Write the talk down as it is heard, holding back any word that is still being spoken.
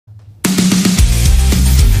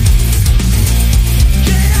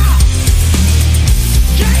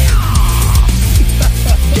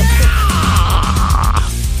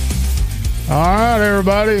right,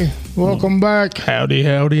 everybody. Welcome back. Howdy,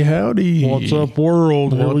 howdy, howdy. What's up,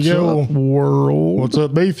 world? Here we go. Up, world? What's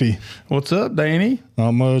up, Beefy? What's up, Danny?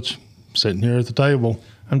 Not much. Sitting here at the table.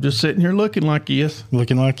 I'm just sitting here looking like this.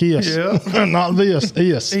 Looking like this. Yeah. Not this.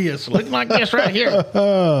 This. Yes, looking like this right here.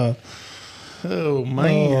 Oh,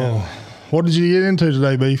 man. What did you get into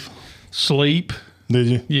today, Beef? Sleep. Did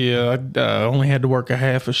you? Yeah, I only had to work a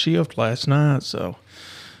half a shift last night, so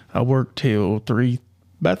I worked till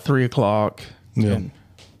about 3 o'clock. Yeah.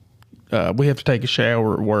 And, we have to take a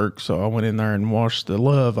shower at work, so I went in there and washed the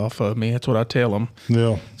love off of me. That's what I tell them.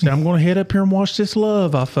 Yeah. So I'm going to head up here and wash this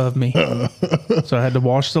love off of me. So I had to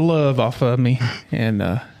wash the love off of me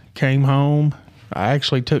and came home. I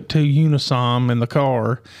actually took 2 Unisom in the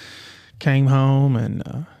car, came home,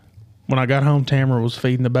 and when I got home, Tamara was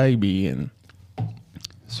feeding the baby, and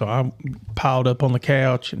so I piled up on the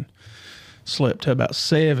couch and slept till about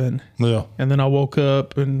 7. Yeah. And then I woke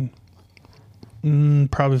up and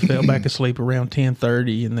probably fell back asleep around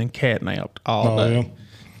 10:30 and then catnapped all day.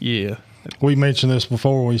 Yeah. We mentioned this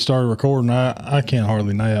before we started recording. I can't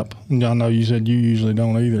hardly nap. I know you said you usually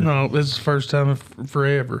don't either. No, this is the first time in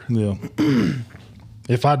forever. Yeah.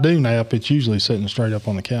 If I do nap, it's usually sitting straight up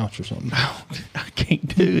on the couch or something. I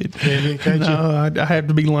can't do it. Can't you? No, I have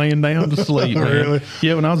to be laying down to sleep. Man. Really?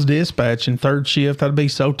 Yeah, when I was dispatching third shift, I'd be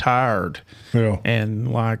so tired. Yeah.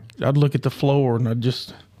 And like I'd look at the floor and I'd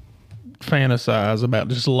just fantasize about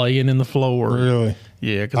just laying in the floor. Really?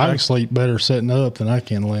 Yeah, I because can sleep better sitting up than I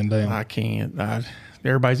can laying down. I can't.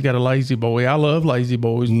 Everybody's got a lazy boy. I love lazy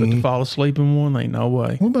boys, but to fall asleep in one, ain't no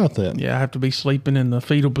way. What about that? Yeah, I have to be sleeping in the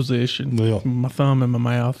fetal position, Yeah. with my thumb in my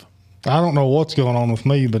mouth. I don't know what's going on with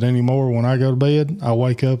me, but anymore when I go to bed, I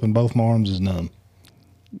wake up and both my arms is numb.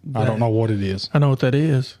 I don't know what it is. I know what that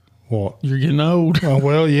is. What? You're getting old.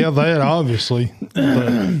 Well, yeah, that obviously.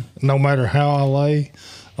 But no matter how I lay,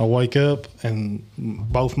 I wake up and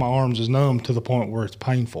both my arms is numb to the point where it's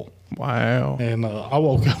painful. Wow. And I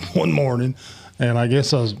woke up one morning, and I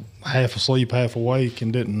guess I was half asleep, half awake,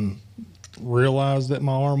 and didn't realize that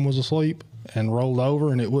my arm was asleep, and rolled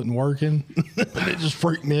over, and it wasn't working. And it just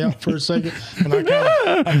freaked me out for a second, and I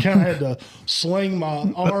kind of had to sling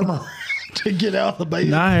my arm around to get out of the bed.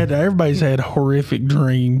 And everybody's had horrific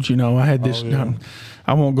dreams. You know, I had this.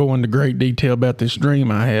 I won't go into great detail about this dream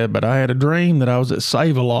I had, but I had a dream that I was at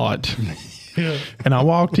Save-A-Lot. Yeah. And I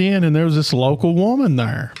walked in and there was this local woman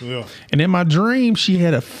there. Yeah. And in my dream, she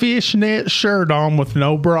had a fishnet shirt on with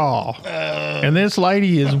no bra. And this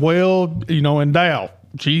lady is endowed.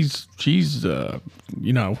 She's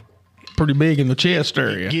pretty big in the chest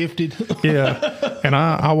area. Gifted. Yeah. And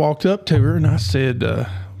I walked up to her and I said,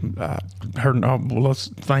 let's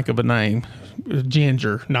think of a name.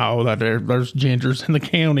 Ginger. No, there's gingers in the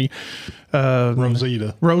county.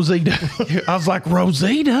 Rosita. I was like,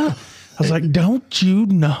 Rosita? I was like, don't you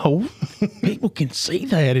know people can see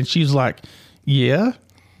that? And she's like, yeah.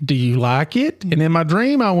 Do you like it? And in my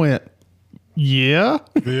dream, I went, yeah.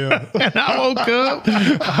 Yeah. And I woke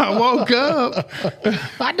up.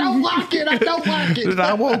 I don't like it. And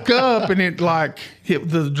I woke up and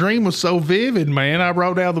the dream was so vivid, man. I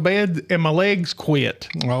rolled out of the bed and my legs quit.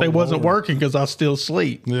 Oh, they wasn't Lord. working because I was still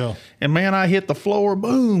asleep. Yeah. And man, I hit the floor,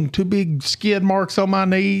 boom, 2 big skid marks on my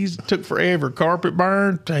knees. It took forever. Carpet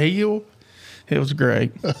burn to heal. It was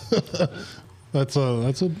great. That's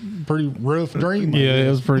a pretty rough dream. Yeah, it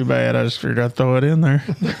was pretty bad. I just figured I'd throw it in there.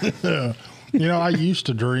 You know, I used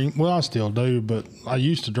to dream. Well, I still do, but I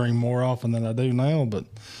used to dream more often than I do now. But it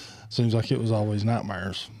seems like it was always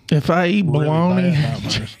nightmares. If I eat Really bologna, bad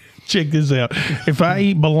nightmares. check this out. If I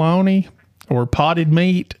eat bologna or potted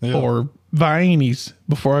meat Yeah. or Viennies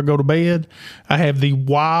before I go to bed, I have the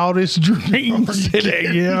wildest dreams.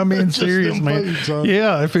 Yeah, I'm being serious, them man. foods, huh?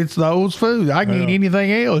 Yeah, if it's those foods, I can eat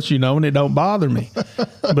anything else, and it don't bother me.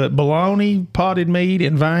 But bologna, potted meat,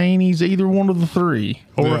 and Viennies, either one of the 3,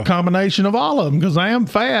 or Yeah. a combination of all of them, because I am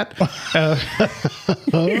fat.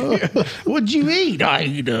 What'd you eat? I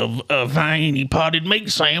eat a Vienney potted meat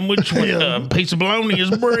sandwich with a piece of bologna as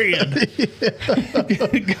bread.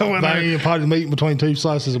 Going I there. eat potted meat between 2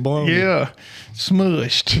 slices of bologna. Yeah,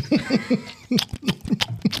 smushed.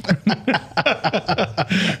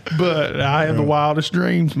 But I have the wildest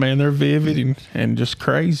dreams, man. They're vivid and just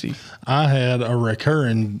crazy. I had a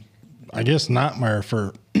recurring, I guess, nightmare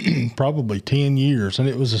for probably 10 years, and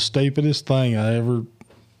it was the stupidest thing I ever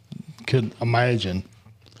could imagine.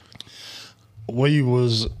 We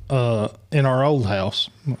was in our old house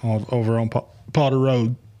over on Potter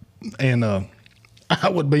Road, and I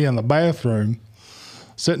would be in the bathroom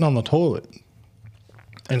sitting on the toilet,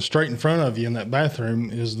 and straight in front of you in that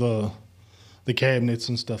bathroom is the cabinets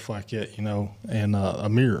and stuff like that, and a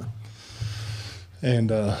mirror.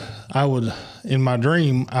 And I would, in my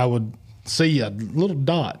dream, I would see a little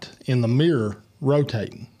dot in the mirror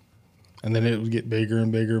rotating. And then it would get bigger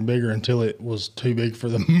and bigger and bigger until it was too big for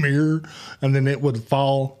the mirror. And then it would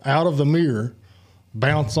fall out of the mirror,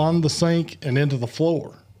 bounce on the sink and into the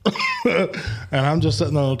floor. And I'm just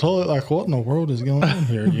sitting on the toilet like, what in the world is going on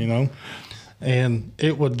here, you know? And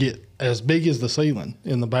it would get as big as the ceiling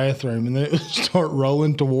in the bathroom, and then it would start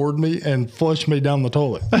rolling toward me and flush me down the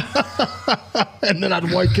toilet. And then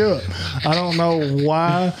I'd wake up. I don't know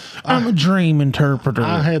why. I'm a dream interpreter.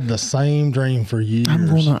 I had the same dream for years.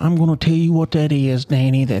 I'm gonna tell you what that is,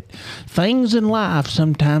 Danny. That things in life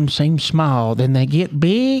sometimes seem small, then they get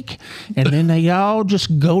big, and then they all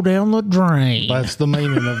just go down the drain. That's the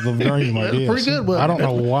meaning of the dream, I guess. Pretty good. I don't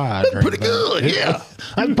know why. Pretty good, yeah.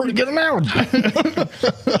 That's a pretty good analogy.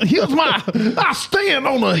 I stand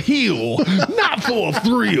on a hill, not for a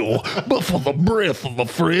thrill, but for the breath of a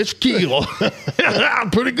fresh kill.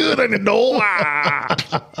 Pretty good, ain't it, Noel?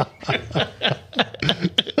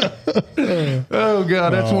 Oh,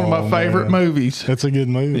 God, that's one of my favorite movies. That's a good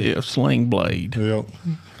movie. Yeah, Sling Blade. Yep.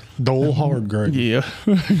 Dole Hardgrave. Yeah.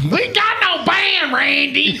 We ain't got no band,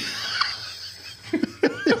 Randy.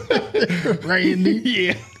 Randy.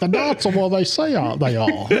 Yeah. The dots are what they say they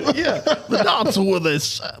are. Yeah. The dots are where they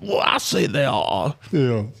say, well, I say they are.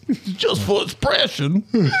 Yeah. Just for expression.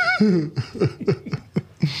 We've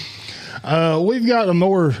got a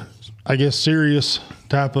more, I guess, serious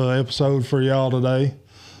type of episode for y'all today.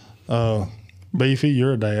 Beefy,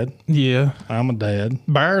 you're a dad. Yeah. I'm a dad.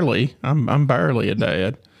 Barely. I'm barely a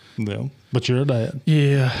dad. Yeah. But you're a dad.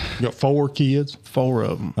 Yeah. You got 4 kids. 4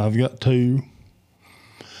 of them. I've got 2.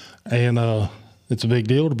 And it's a big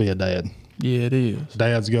deal to be a dad. Yeah, it is.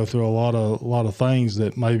 Dads go through a lot of things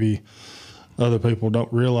that maybe other people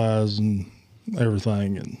don't realize and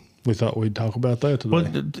everything. And we thought we'd talk about that today. Well,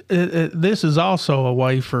 this is also a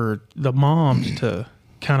way for the moms to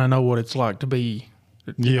kind of know what it's like to be,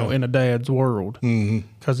 you know, in a dad's world.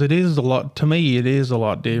 Because it is a lot, to me, it is a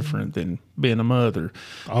lot different than being a mother.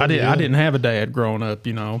 I didn't have a dad growing up,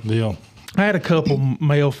 you know. Yeah. I had a couple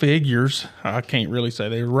male figures. I can't really say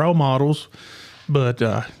they were role models, but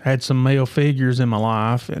I had some male figures in my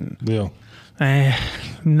life, and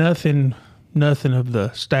nothing of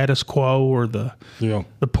the status quo or the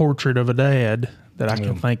portrait of a dad that I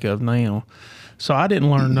can think of now. So I didn't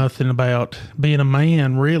learn nothing about being a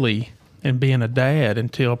man really and being a dad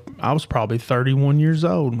until I was probably 31 years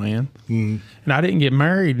old, man. And I didn't get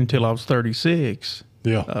married until I was 36.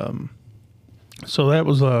 Yeah. So that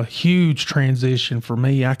was a huge transition for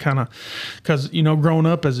me. I kind of, because, you know, growing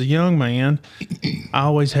up as a young man, I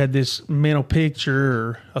always had this mental picture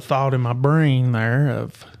or a thought in my brain there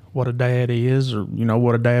of what a dad is, or, you know,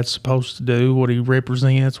 what a dad's supposed to do, what he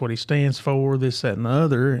represents, what he stands for, this, that, and the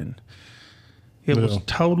other. And it was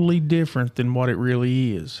totally different than what it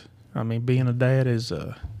really is. I mean, being a dad is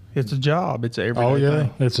it's a job. It's an everyday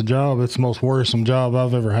thing. It's a job. It's the most worrisome job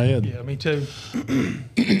I've ever had. Yeah, me too.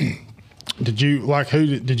 Did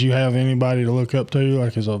you did you have anybody to look up to,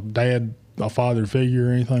 like as a dad, a father figure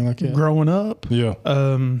or anything like that? Growing up? Yeah.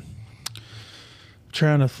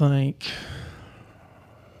 Trying to think.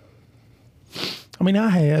 I mean, I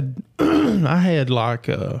had like,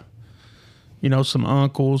 you know, some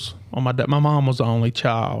uncles on my dad. My mom was the only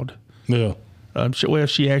child. Yeah.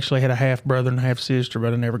 She actually had a half brother and a half sister,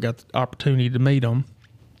 but I never got the opportunity to meet them.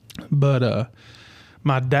 But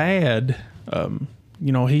my dad,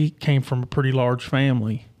 you know, he came from a pretty large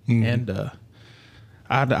family, and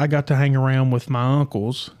I got to hang around with my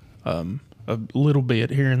uncles a little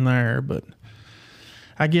bit here and there. But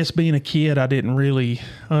I guess being a kid, I didn't really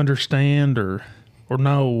understand or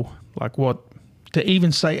know like what to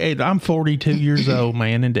even say. Hey, I'm 42 years old,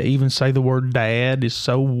 man, and to even say the word dad is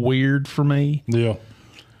so weird for me. Yeah.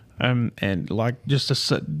 And like just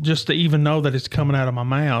to even know that it's coming out of my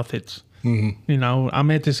mouth, it's you know. I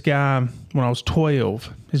met this guy when I was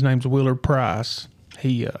 12. His name's Willard Price.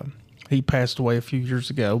 He passed away a few years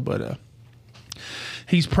ago, but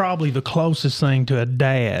he's probably the closest thing to a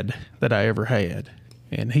dad that I ever had.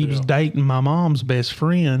 And he was dating my mom's best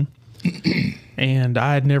friend. And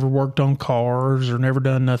I had never worked on cars or never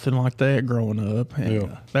done nothing like that growing up.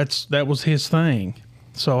 And that was his thing.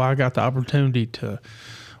 So I got the opportunity to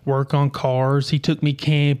work on cars. He took me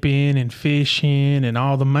camping and fishing and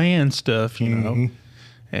all the man stuff, you know.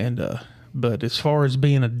 And but as far as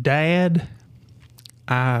being a dad,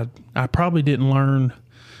 I probably didn't learn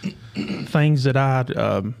things that I'd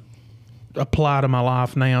apply to my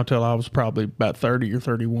life now till I was probably about 30 or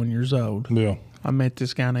 31 years old. Yeah. I met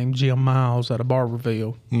this guy named Jim Miles out of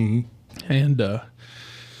Barberville. And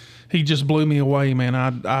he just blew me away, man.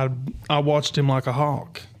 I watched him like a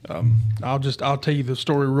hawk. I'll tell you the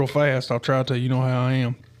story real fast. I'll try to, you know how I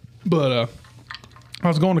am. But I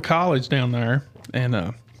was going to college down there,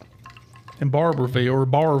 and in Barberville or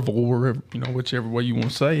Barville, or whichever way you want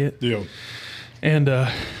to say it. Yeah. And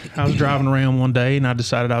I was driving around one day, and I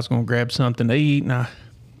decided I was going to grab something to eat, and I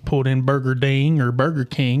pulled in Burger Ding or Burger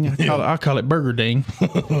King. I call it Burger Ding.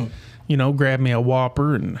 Grab me a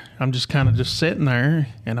Whopper, and I'm just kind of just sitting there,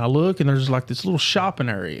 and I look, and there's like this little shopping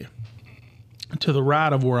area to the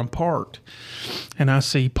right of where I'm parked, and I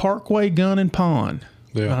see Parkway Gun and Pawn.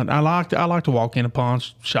 Yeah. I like to walk into pawn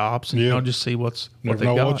shops and just see what Never they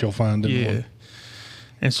know got. what you'll find in one.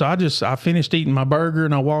 And so I finished eating my burger,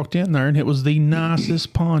 and I walked in there, and it was the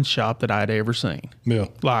nicest pawn shop that I'd ever seen. Yeah.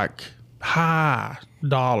 Like high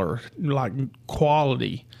dollar, like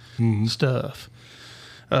quality stuff.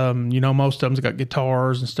 Most of them's got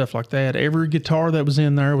guitars and stuff like that. Every guitar that was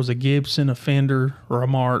in there was a Gibson, a Fender, or a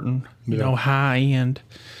Martin, high end.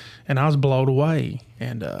 And I was blown away.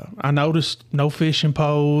 And I noticed no fishing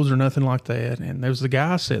poles or nothing like that. And there was the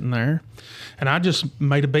guy sitting there. And I just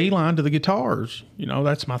made a beeline to the guitars.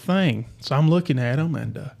 That's my thing. So I'm looking at them,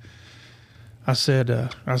 and I said,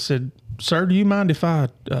 "Sir, do you mind if I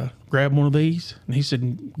grab one of these?" And he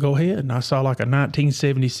said, "Go ahead." And I saw like a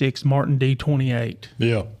 1976 Martin D28.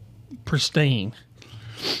 Yeah. Pristine.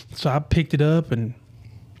 So I picked it up and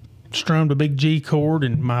strummed a big G chord,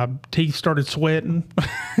 and my teeth started sweating.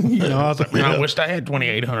 I was like, man, I wished I had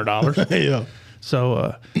 $2,800. Yeah.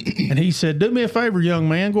 So, and he said, "Do me a favor, young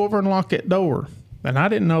man, go over and lock that door." And I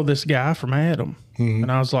didn't know this guy from Adam.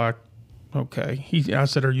 And I was like, okay. I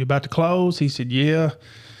said, "Are you about to close?" He said, "Yeah."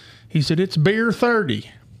 He said, "It's beer 30.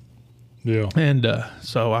 Yeah. And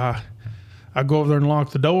so I go over there and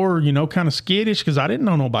lock the door, kind of skittish because I didn't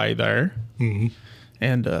know nobody there.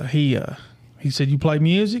 And he said, "You play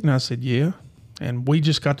music?" And I said, "Yeah." And we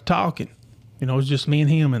just got to talking. It was just me and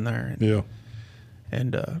him in there.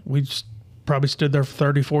 And we just probably stood there for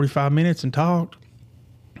 30, 45 minutes and talked.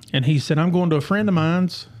 And he said, "I'm going to a friend of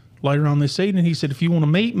mine's later on this evening." He said, if you want to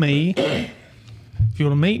meet me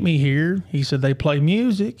here, he said, "they play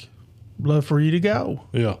music. Love for you to go."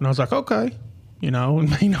 Yeah. And I was like, okay.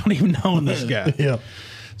 And me not even knowing this guy. Yeah.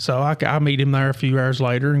 So I meet him there a few hours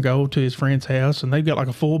later and go to his friend's house, and they've got like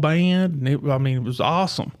a full band. And it was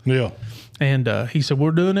awesome. Yeah. And he said,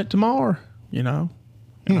 "We're doing it tomorrow, And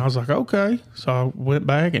I was like, okay. So I went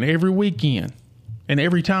back, and every weekend and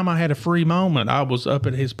every time I had a free moment, I was up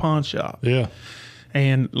at his pawn shop. Yeah.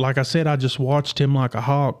 And like I said, I just watched him like a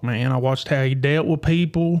hawk, man. I watched how he dealt with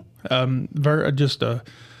people.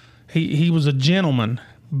 He was a gentleman,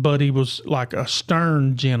 but he was like a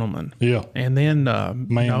stern gentleman. Yeah. And then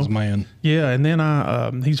Man's man. Yeah, and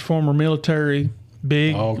then he's former military,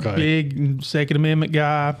 big Second Amendment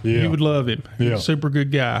guy. Yeah. You would love him. Yeah. Super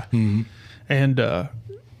good guy. And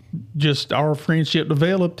just our friendship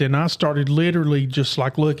developed, and I started literally just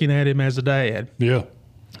like looking at him as a dad. Yeah.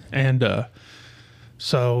 And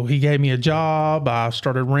so he gave me a job. I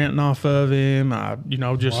started renting off of him.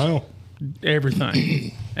 Wow.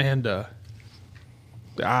 Everything. And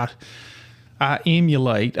I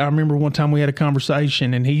emulate. I remember one time we had a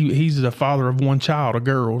conversation, and he's the father of one child, a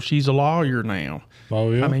girl. She's a lawyer now.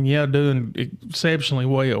 Oh, yeah. I mean, doing exceptionally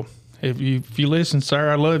well. If you listen,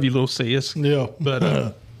 sir, I love you, little sis. Yeah.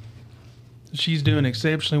 But she's doing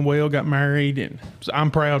exceptionally well, got married, and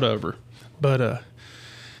I'm proud of her. But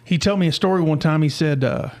he told me a story one time. He said,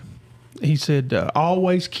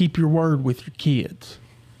 always keep your word with your kids.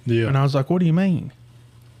 Yeah. And I was like, "What do you mean?"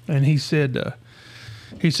 And he said,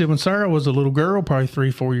 when Sarah was a little girl, probably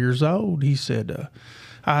 3-4 years old, he said,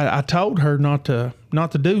 I told her not to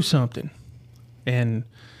do something. And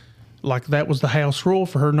like that was the house rule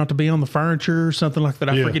for her not to be on the furniture or something like that.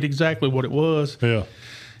 I forget exactly what it was. Yeah.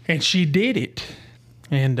 And she did it.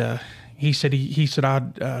 And he said,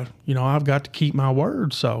 I've got to keep my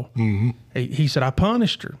word. So he said, I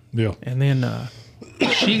punished her. Yeah. And then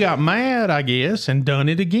she got mad, I guess, and done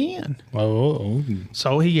it again. Oh.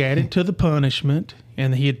 So he added to the punishment,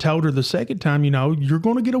 and he had told her the second time, you're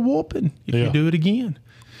going to get a whooping if you do it again.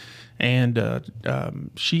 And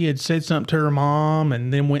she had said something to her mom,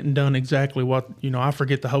 and then went and done exactly what, I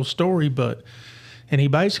forget the whole story, and he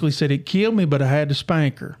basically said, it killed me, but I had to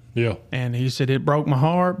spank her. Yeah. And he said, it broke my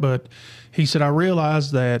heart, but he said, I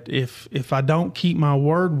realized that if I don't keep my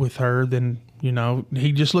word with her, then,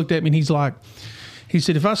 he just looked at me and he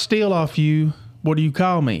said, if I steal off you, what do you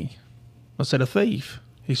call me? I said, a thief.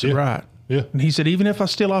 He said, right. Yeah. And he said, even if I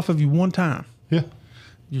steal off of you one time, Yeah.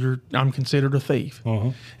 I'm considered a thief.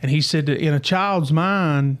 Uh-huh. And he said that in a child's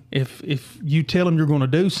mind, if you tell him you're going to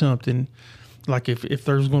do something, like if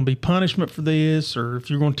there's going to be punishment for this, or if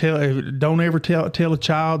you're going to don't ever tell a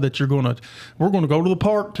child that we're going to go to the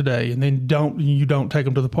park today, and then you don't take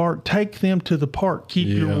them to the park. Take them to the park. Keep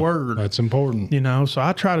your word. That's important. So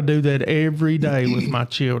I try to do that every day with my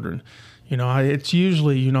children. It's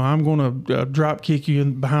usually, I'm going to drop kick you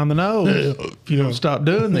behind the nose if you don't stop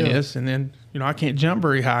doing this. And then, I can't jump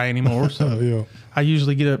very high anymore. So I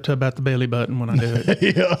usually get up to about the belly button when I do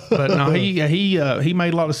it. But no, he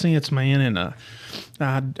made a lot of sense, man. And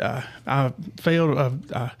I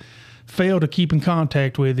failed to keep in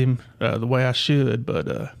contact with him the way I should.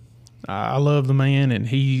 But I love the man, and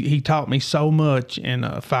he taught me so much in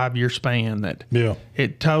a 5-year span that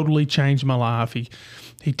it totally changed my life.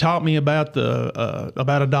 He taught me about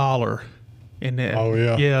about $1 and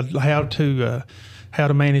how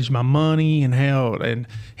to manage my money and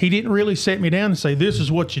he didn't really set me down and say, this is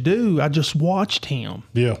what you do. I just watched him.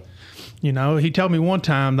 Yeah. He told me one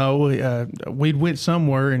time though, we'd went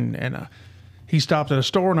somewhere and he stopped at a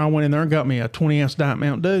store, and I went in there and got me a 20-ounce Diet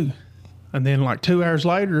Mountain Dew. And then like 2 hours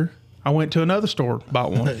later, I went to another store,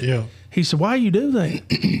 bought one. Yeah. He said, why you do that?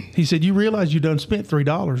 He said, you realize you done spent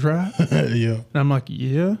 $3, right? Yeah. And I'm like,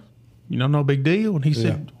 yeah, no big deal. And he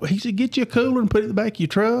said, get you a cooler and put it in the back of your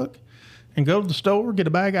truck and go to the store, get a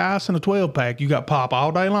bag of ice and a 12-pack. You got pop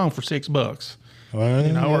all day long for $6.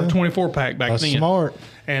 Well, or a 24-pack back that's then. Smart.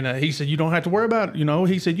 And he said, you don't have to worry about it.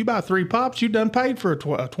 He said, you buy 3 pops, you done paid for a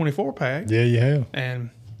 24-pack. Yeah, you have. And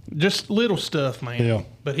just little stuff, man. Yeah.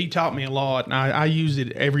 But he taught me a lot, and I use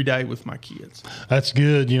it every day with my kids. That's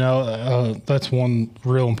good. That's one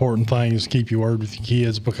real important thing is keep your word with your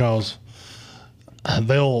kids, because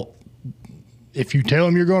if you tell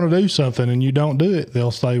them you're going to do something and you don't do it,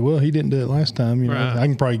 they'll say, well, he didn't do it last time. Right. I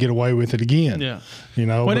can probably get away with it again. Yeah.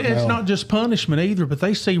 But it's not just punishment either, but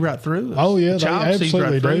they see right through us. Oh, yeah, The they child sees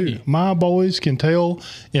absolutely right through do. you. My boys can tell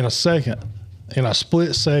in a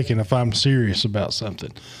split second if I'm serious about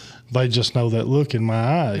something. They just know that look in my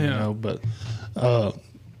eye, But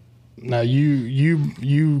now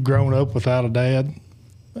you grown up without a dad,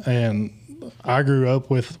 and I grew up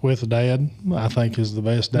with a dad. I think is the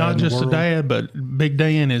best dad. Not in the just world. a dad, but Big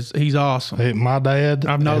Dan he's awesome. Hey, my dad.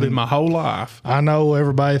 I've known him my whole life. I know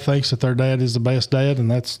everybody thinks that their dad is the best dad, and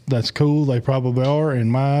that's cool. They probably are. In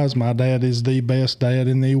my eyes, my dad is the best dad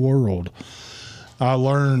in the world. I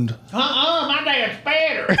learned. My dad's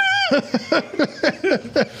better.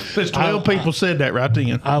 There's 12 people said that right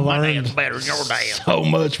then. I My learned dad's better than your dad. so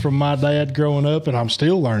much from my dad growing up, and I'm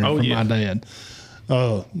still learning from yeah. my dad.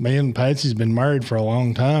 Me and Patsy's been married for a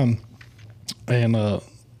long time, and I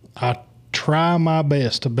try my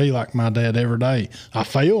best to be like my dad every day. I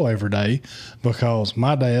fail every day because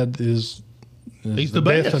my dad is He's the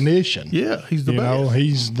best. definition. Yeah, he's the best.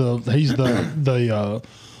 He's the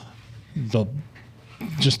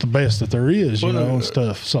just the best that there is, and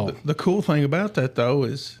stuff. So The cool thing about that though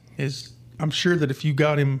is I'm sure that if you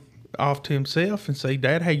got him off to himself and say,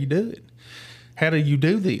 Dad, how you do it? How do you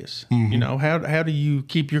do this? Mm-hmm. How do you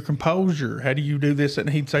keep your composure? How do you do this? And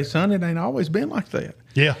he'd say, son, it ain't always been like that.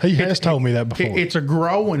 yeah, he has told me that before. It's a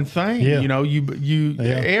growing thing. Yeah.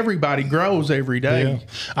 Everybody grows every day. Yeah.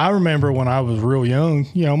 I remember when I was real young,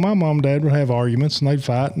 my mom and dad would have arguments and they'd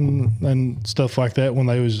fight and stuff like that when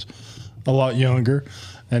they was a lot younger.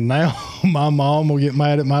 And now my mom will get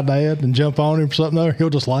mad at my dad and jump on him for something other. He'll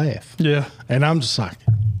just laugh. Yeah. And I'm just like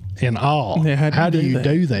in awe. Yeah, how do you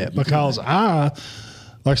do that? Because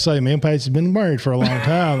like I say, me and Patsy's been married for a long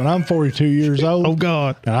time, and I'm 42 years old. Oh,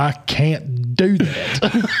 God. And I can't do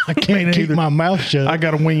that. I can't keep my mouth shut. I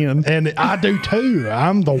got to win. And I do too.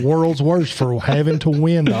 I'm the world's worst for having to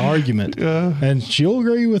win the argument. And she'll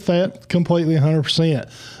agree with that completely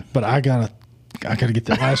 100%. But I gotta get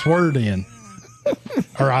the last word in.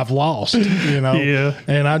 Or I've lost, Yeah.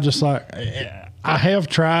 And I just I have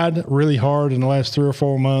tried really hard in the last 3 or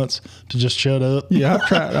 4 months to just shut up. Yeah, I've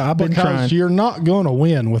tried. I've been trying. Because you're not going to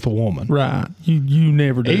win with a woman. Right. You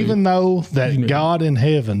never do. Even though that God in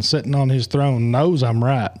heaven sitting on his throne knows I'm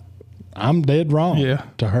right, I'm dead wrong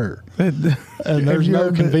to her. And there's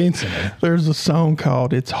no convincing her. There's a song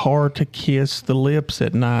called It's Hard to Kiss the Lips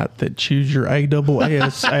at Night that chews your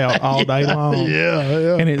ASS out all day long.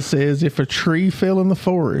 Yeah. And it says, if a tree fell in the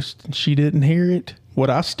forest and she didn't hear it, would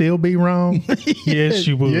I still be wrong? Yes,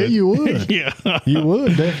 you would. Yeah, you would. Yeah. You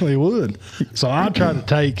would, definitely would. So I try to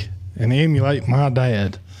take and emulate my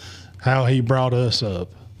dad, how he brought us up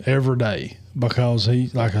every day, because he,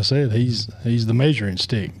 like I said, he's the measuring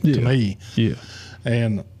stick to me. Yeah.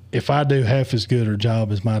 And if I do half as good a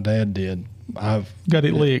job as my dad did, I've got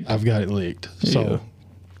it licked. I've got it licked. Yeah. So,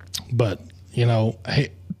 but when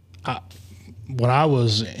I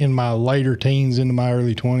was in my later teens into my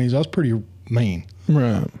early 20s, I was pretty mean.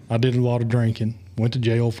 Right. I did a lot of drinking, went to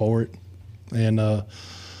jail for it, and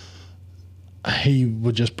he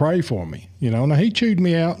would just pray for me, Now he chewed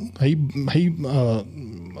me out. He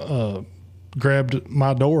grabbed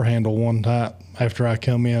my door handle one time after I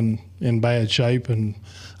come in bad shape, and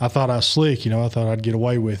I thought I was slick, I thought I'd get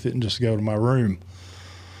away with it and just go to my room.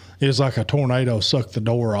 It was like a tornado sucked the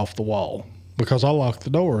door off the wall because I locked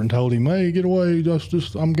the door and told him, "Hey, get away!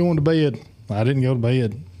 Just I'm going to bed." I didn't go to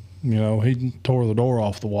bed. He tore the door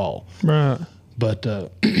off the wall. Right. But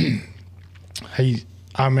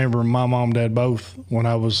I remember my mom and dad both, when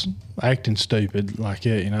I was acting stupid like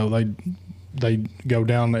that, they'd go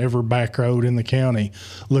down every back road in the county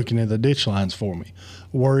looking at the ditch lines for me,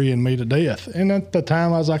 worrying me to death. And at the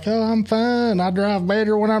time I was like, "Oh, I'm fine. I drive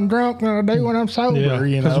better when I'm drunk than I do when I'm sober." Yeah,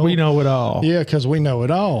 because we know it all. Yeah, because we know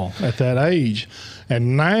it all at that age.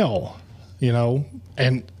 And now,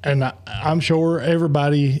 and I'm sure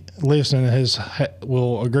everybody listening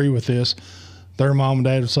will agree with this. Their mom and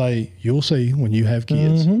dad would say, "You'll see when you have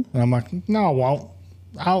kids." And I'm like, "No, I won't.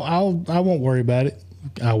 I won't worry about it."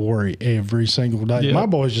 I worry every single day. Yeah. My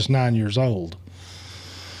boy's just 9 years old,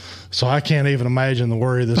 so I can't even imagine the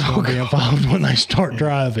worry that's going to be involved when they start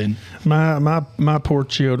driving. My poor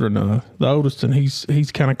children. The oldest, and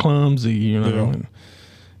he's kind of clumsy,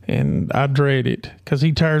 and I dread it because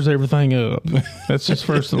he tears everything up. That's his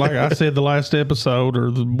first. Like I said, the last episode or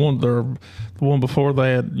the one before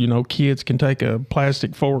that, kids can take a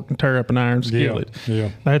plastic fork and tear up an iron skillet. Yeah.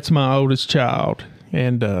 That's my oldest child.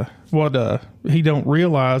 And what he don't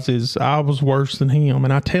realize is I was worse than him.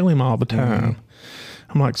 And I tell him all the time,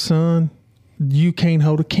 I'm like, "Son, you can't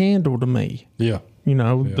hold a candle to me." Yeah.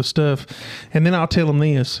 The stuff. And then I'll tell him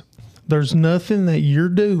this: there's nothing that you're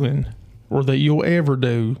doing or that you'll ever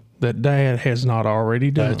do that Dad has not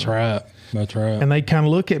already done. That's right. And they kind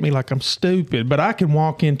of look at me like I'm stupid, but I can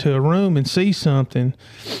walk into a room and see something.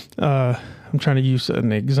 I'm trying to use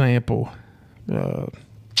an example.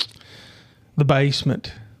 The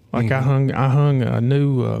basement. Like I hung a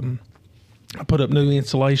new, I put up new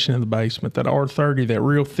insulation in the basement, that R30, that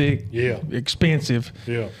real thick, expensive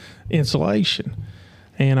insulation.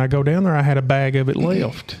 And I go down there, I had a bag of it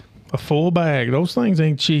left. A full bag. Those things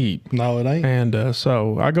ain't cheap. No, it ain't. And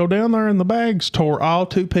so I go down there and the bag's tore all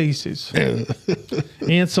to pieces.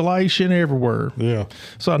 Insulation everywhere. Yeah.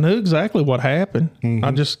 So I knew exactly what happened.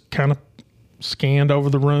 I just kind of scanned over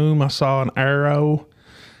the room. I saw an arrow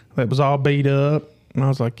that was all beat up. And I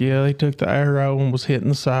was like, yeah, they took the arrow and was hitting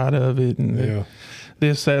the side of it. And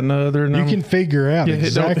this, that, and the other. And you can figure out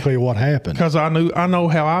exactly what happened. Because I know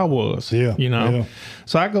how I was. Yeah. Yeah.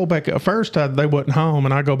 So I go back up. First, they wasn't home,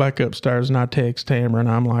 and I go back upstairs and I text Tamara, and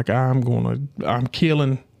I'm like, I'm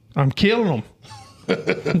killing them.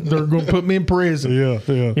 They're going to put me in prison. Yeah.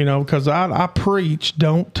 Because I preach,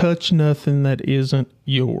 don't touch nothing that isn't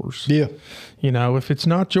yours. Yeah. If it's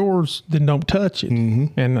not yours, then don't touch it.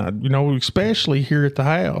 And, especially here at the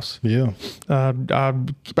house. Yeah.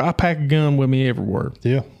 I pack a gun with me everywhere.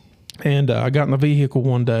 Yeah. And I got in the vehicle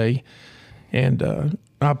one day, and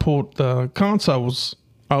I pulled the consoles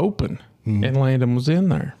open, and Landon was in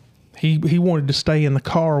there. He wanted to stay in the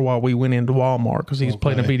car while we went into Walmart because he was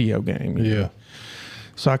playing a video game. Yeah.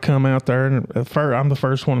 So I come out there, and I'm the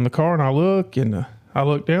first one in the car, and I look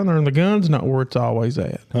down there, and the gun's not where it's always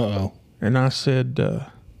at. Uh-oh. And I said,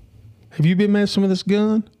 have you been messing with this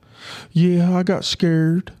gun? Yeah, I got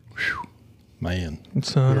scared. Whew. Man. And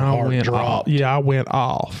son, I went off. Yeah, I went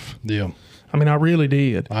off. Yeah. I mean, I really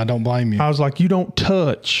did. I don't blame you. I was like, you don't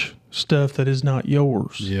touch stuff that is not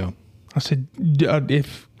yours. Yeah. I said,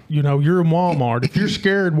 if you're in Walmart, if you're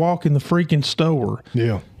scared, walk in the freaking store.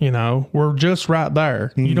 Yeah. We're just right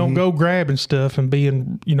there. You don't go grabbing stuff and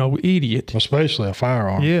being, idiot. Especially a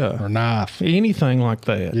firearm. Yeah. Or knife. Anything like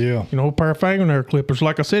that. Yeah. A pair of fingernail clippers.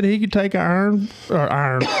 Like I said, he could take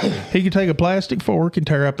he could take a plastic fork and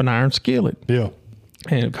tear up an iron skillet. Yeah.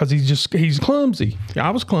 And because he's clumsy. I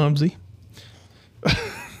was clumsy.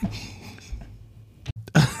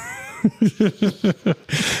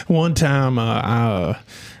 One time,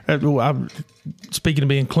 speaking of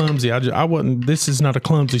being clumsy, I wasn't. This is not a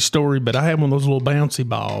clumsy story, but I had one of those little bouncy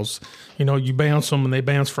balls. You bounce them and they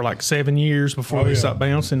bounce for like 7 years before they stop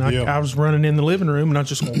bouncing. I was running in the living room and I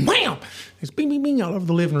just go wham! It's bing, bing, bing all over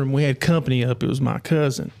the living room. We had company up. It was my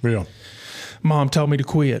cousin. Yeah. Mom told me to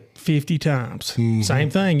quit 50 times. Same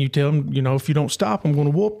thing. You tell them, if you don't stop, I'm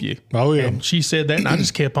going to whoop you. Oh, yeah. And she said that, and I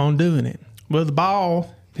just kept on doing it. Well, the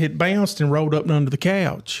ball, it bounced and rolled up under the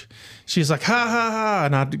couch. She's like, ha, ha, ha.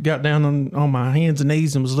 And I got down on my hands and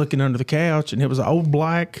knees and was looking under the couch, and it was an old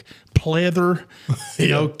black pleather,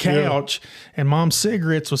 couch, and Mom's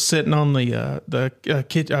cigarettes was sitting on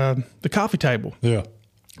the coffee table. Yeah.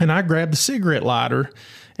 And I grabbed the cigarette lighter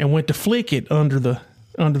and went to flick it under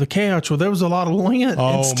the couch. Well, there was a lot of lint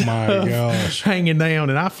and stuff my gosh. hanging down.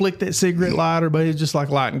 And I flicked that cigarette lighter, but it's just like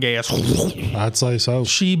lighting gas. I'd say so.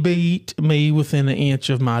 She beat me within an inch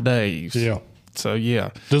of my days. Yeah. So,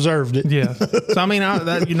 yeah. Deserved it. Yeah. So, I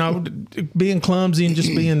mean, being clumsy and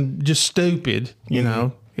just being just stupid,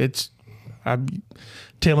 I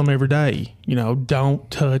tell them every day, don't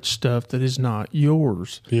touch stuff that is not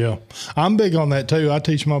yours. Yeah. I'm big on that too. I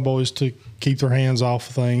teach my boys to keep their hands off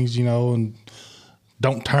of things, and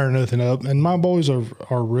don't tear nothing up. And my boys are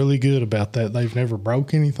really good about that. They've never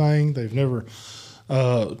broke anything. They've never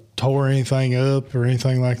tore anything up or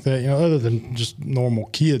anything like that, other than just normal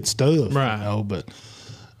kid stuff. Right. But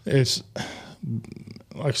it's,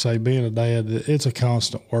 like I say, being a dad, it's a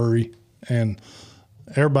constant worry. And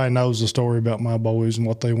everybody knows the story about my boys and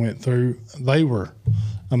what they went through. They were,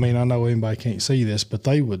 I know anybody can't see this, but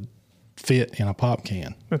they would fit in a pop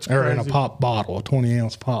can. That's or in a crazy. pop bottle, a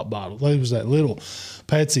 20-ounce pop bottle. They was that little,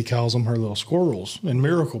 Patsy calls them her little squirrels and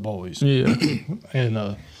miracle boys. Yeah.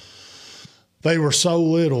 And they were so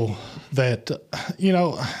little that,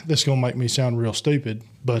 this is going to make me sound real stupid,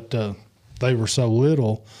 but they were so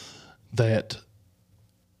little that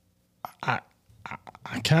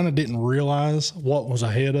I kind of didn't realize what was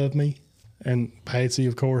ahead of me. And Patsy,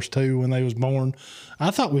 of course, too, when they was born.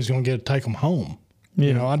 I thought we was going to get to take them home.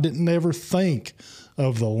 Yeah. I didn't ever think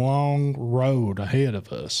of the long road ahead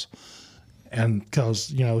of us. And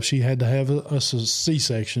because, she had to have a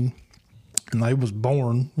C-section, and they was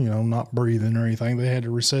born, not breathing or anything. They had to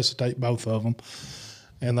resuscitate both of them.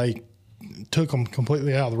 And they took them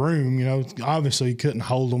completely out of the room. Obviously you couldn't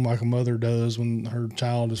hold them like a mother does when her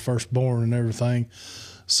child is first born and everything.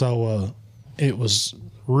 So it was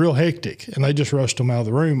real hectic. And they just rushed them out of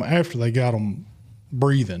the room after they got them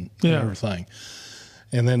breathing and everything.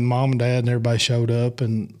 And then Mom and Dad and everybody showed up,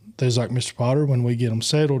 and they was like, Mr. Potter, when we get them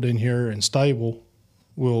settled in here and stable,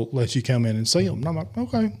 we'll let you come in and see them. And I'm like,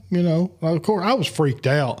 okay, Of course, I was freaked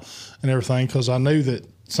out and everything because I knew that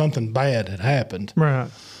something bad had happened. Right.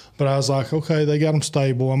 But I was like, okay, they got them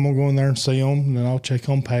stable. I'm going to go in there and see them, and then I'll check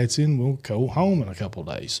on Patsy, and we'll go home in a couple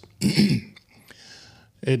of days.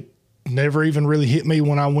 It never even really hit me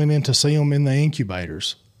when I went in to see them in the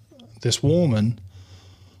incubators. This woman,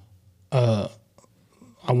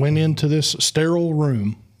 I went into this sterile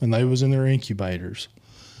room, and they was in their incubators.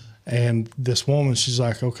 And this woman, she's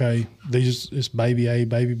like, okay, it's baby A,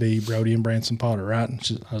 baby B, Brody and Branson Potter, right?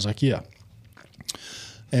 And I was like, yeah.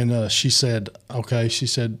 And she said, okay,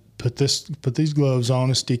 put these gloves on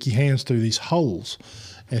and stick your hands through these holes.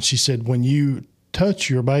 And she said, when you touch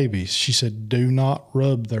your babies, she said, do not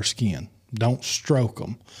rub their skin. Don't stroke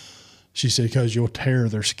them. She said, because you'll tear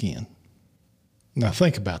their skin. Now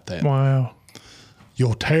think about that. Wow.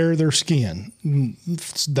 You'll tear their skin.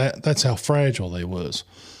 That's how fragile they was.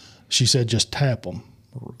 She said, just tap them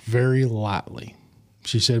very lightly.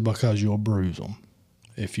 She said, because you'll bruise them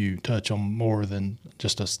if you touch them more than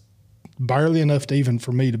just barely enough to even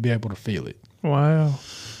for me to be able to feel it. Wow.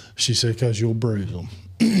 She said, because you'll bruise them.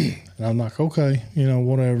 And I'm like, okay,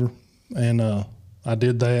 whatever. And I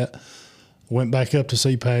did that. Went back up to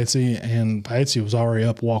see Patsy, and Patsy was already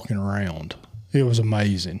up walking around. It was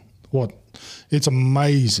amazing. It's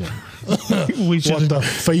amazing what the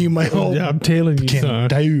female I'm telling you, can son.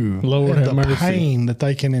 do. Lord and have the mercy. pain that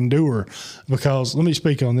they can endure. Because let me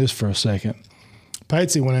speak on this for a second.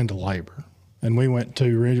 Patsy went into labor, and we went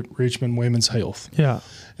to Richmond Women's Health. Yeah.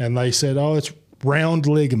 And they said, it's round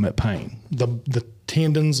ligament pain. The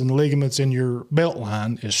tendons and ligaments in your belt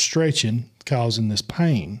line is stretching, causing this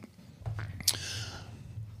pain.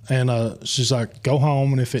 And she's like, go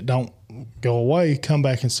home, and if it don't go away, come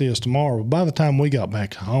back and see us tomorrow. By the time we got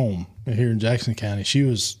back home here in Jackson County, she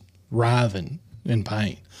was writhing in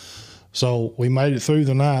pain. So we made it through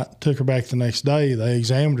the night, took her back the next day. They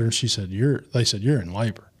examined her, and they said, you're in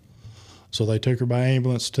labor. So they took her by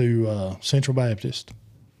ambulance to Central Baptist,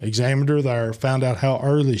 examined her there, found out how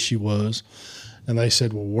early she was, and they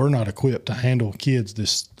said, well, we're not equipped to handle kids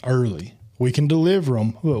this early. We can deliver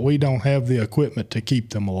them, but we don't have the equipment to keep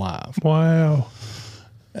them alive. Wow.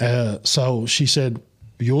 So she said,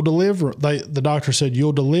 you'll deliver. The doctor said,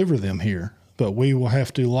 you'll deliver them here, but we will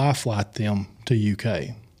have to life flight them to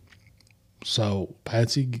UK. So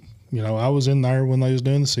Patsy, I was in there when they was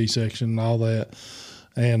doing the C-section and all that.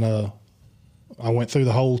 And I went through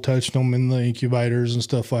the whole, touched them in the incubators and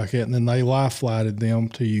stuff like that. And then they life flighted them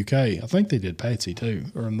to UK. I think they did Patsy too,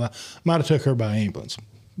 or might have took her by ambulance.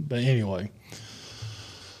 But anyway,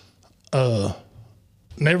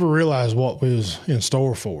 never realized what was in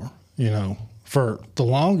store for, for the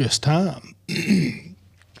longest time.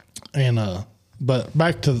 And, but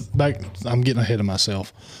back, I'm getting ahead of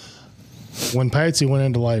myself. When Patsy went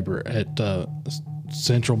into labor at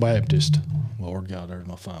Central Baptist, Lord God, there's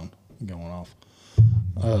my phone going off.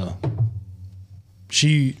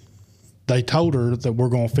 They told her that we're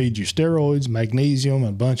going to feed you steroids, magnesium, and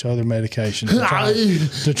a bunch of other medications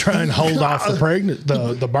to try and hold off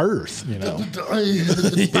the birth. Yeah,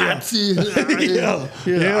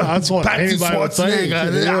 that's what anybody would think.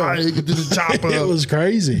 It was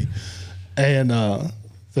crazy, and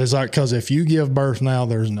there's because if you give birth now,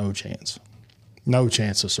 there's no chance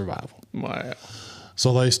of survival. Wow.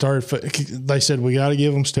 So they said we got to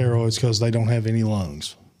give them steroids because they don't have any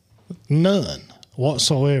lungs, none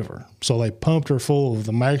whatsoever. So they pumped her full of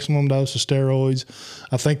the maximum dose of steroids.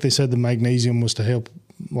 I think they said the magnesium was to help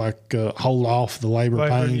hold off the labor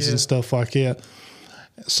pains and stuff like that.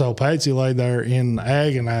 So Patsy lay there in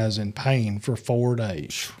agonizing pain for 4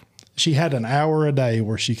 days. She had an hour a day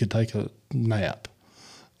where she could take a nap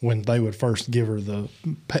when they would first give her the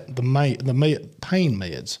pain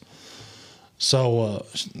meds. So,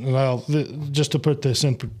 just to put this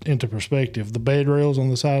into perspective, the bed rails on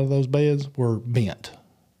the side of those beds were bent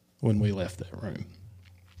when we left that room.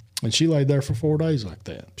 And she laid there for 4 days like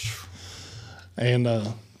that. And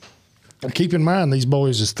keep in mind, these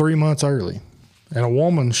boys is 3 months early. And a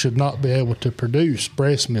woman should not be able to produce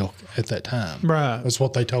breast milk at that time. Right. That's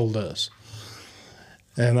what they told us.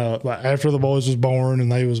 And after the boys was born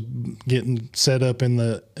and they was getting set up in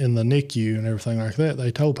the NICU and everything like that,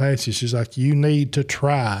 they told Patsy, she's like, you need to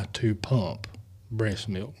try to pump breast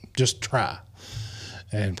milk. Just try.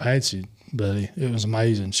 And Patsy, buddy, it was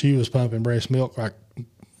amazing. She was pumping breast milk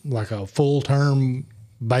like a full-term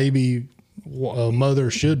baby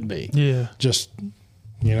mother should be. Yeah. Just,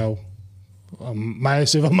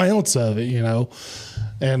 massive amounts of it,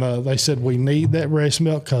 And they said we need that breast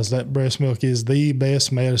milk because that breast milk is the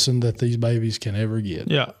best medicine that these babies can ever get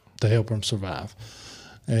to help them survive.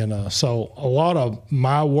 And so a lot of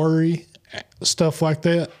my worry, stuff like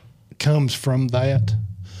that, comes from that,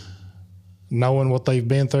 knowing what they've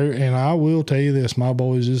been through. And I will tell you this, my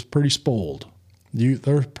boys is pretty spoiled.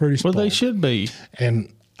 They're pretty spoiled. Well, they should be.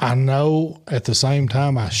 And I know at the same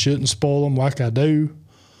time I shouldn't spoil them like I do.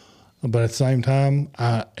 But at the same time,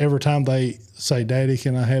 every time they say, Daddy,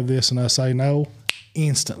 can I have this? And I say no,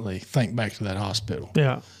 instantly think back to that hospital.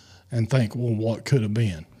 Yeah. And think, well, what could have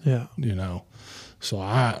been? Yeah. So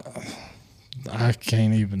I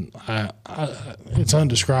can't even, it's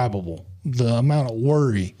undescribable, the amount of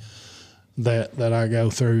worry that I go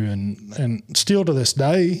through. And still to this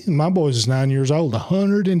day, my boys is 9 years old,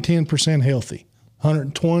 110% healthy.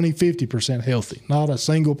 120, 50% healthy. Not a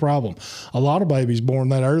single problem. A lot of babies born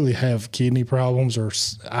that early have kidney problems or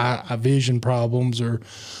eye vision problems or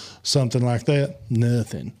something like that.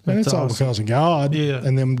 Nothing. And it's all because of God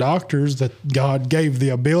and them doctors that God gave the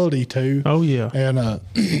ability to. Oh, yeah. And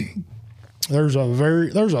them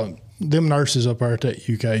nurses up there at that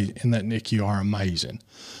UK in that NICU are amazing.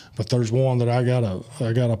 But there's one that I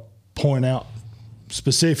gotta point out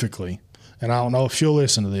specifically, and I don't know if she'll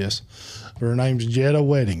listen to this. Her name's Jetta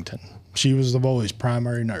Weddington. She was the boys'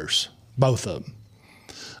 primary nurse, both of them.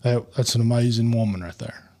 That's an amazing woman right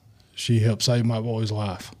there. She helped save my boy's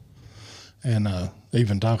life. And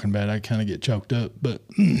even talking about it, I kind of get choked up. But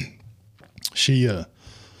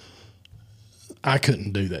I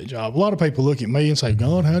couldn't do that job. A lot of people look at me and say,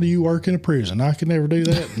 God, how do you work in a prison? I could never do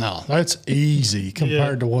that. No, that's easy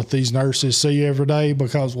compared to what these nurses see every day,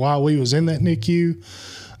 because while we was in that NICU,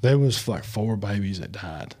 there was like 4 babies that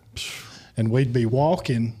died. And we'd be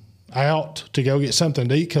walking out to go get something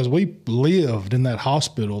to eat because we lived in that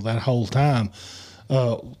hospital that whole time.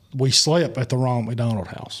 We slept at the Ronald McDonald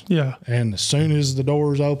House. Yeah. And as soon as the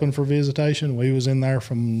doors opened for visitation, we was in there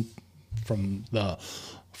from the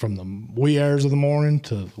wee hours of the morning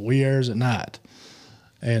to the wee hours at night.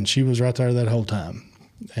 And she was right there that whole time.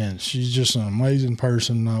 And she's just an amazing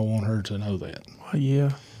person. I want her to know that.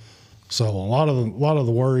 Yeah. So a lot of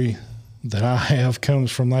the worry that I have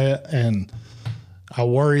comes from that, and I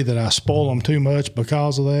worry that I spoil them too much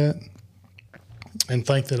because of that, and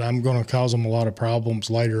think that I'm going to cause them a lot of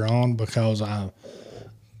problems later on because I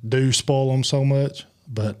do spoil them so much.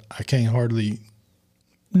 But I can't hardly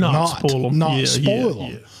not spoil them.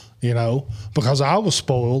 Because I was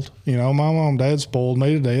spoiled. My mom and dad spoiled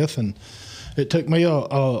me to death, and it took me a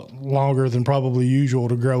longer than probably usual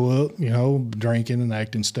to grow up, drinking and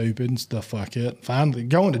acting stupid and stuff like that. Finally,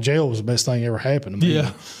 going to jail was the best thing ever happened to me.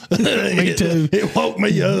 Yeah, me too. It woke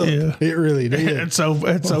me up. Yeah. It really did. It's so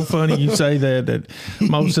funny you say that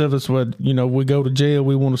most of us would, we go to jail,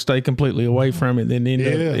 we want to stay completely away from it, then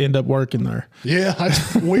end up working there. Yeah,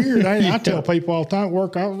 that's weird. I tell people all the time at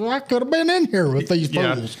work, I could have been in here with these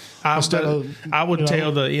fools. I would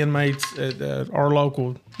tell the inmates at our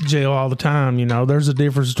local jail all the time, there's a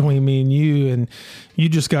difference between me and you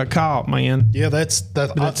just got caught, man. Yeah, that's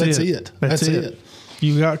it. That's it.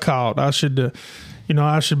 You got caught. I should,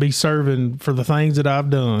 I should be serving for the things that I've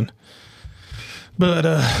done. But,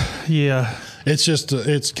 yeah.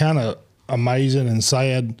 It's kind of amazing and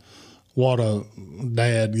sad what a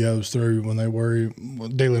dad goes through when they worry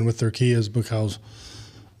dealing with their kids, because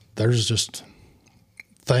there's just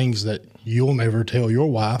things that you'll never tell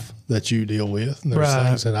your wife that you deal with. And there's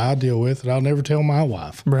things that I deal with that I'll never tell my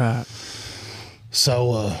wife. Right.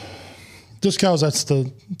 So, just because that's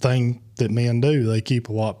the thing that men do, they keep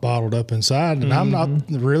a lot bottled up inside. And I'm not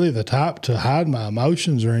really the type to hide my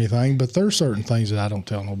emotions or anything, but there's certain things that I don't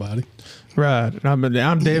tell nobody. Right. I'm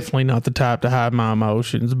definitely not the type to hide my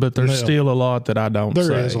emotions, but there's still a lot that I don't say.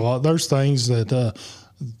 There is a lot. There's things that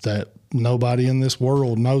nobody in this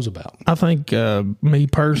world knows about. I think me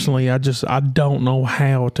personally, I don't know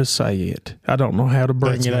how to say it. I don't know how to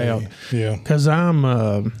bring it out. Yeah. Because I'm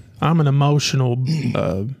an emotional,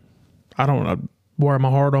 I don't know, wear my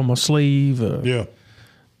heart on my sleeve. Yeah.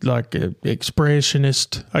 Like a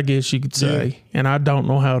expressionist, I guess you could say. Yeah. And I don't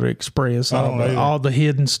know how to express all the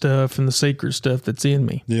hidden stuff and the secret stuff that's in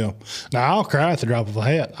me. Yeah. Now, I'll cry at the drop of a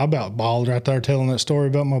hat. I about bawled right there telling that story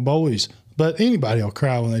about my boys. But anybody will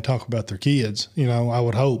cry when they talk about their kids, I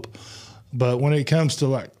would hope. But when it comes to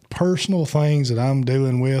like personal things that I'm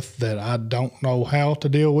dealing with that I don't know how to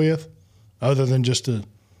deal with, other than just to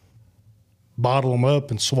bottle them up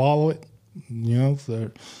and swallow it,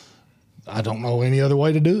 I don't know any other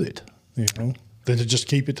way to do it, than to just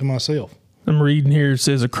keep it to myself. I'm reading here, it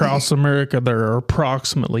says across America, there are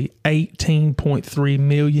approximately 18.3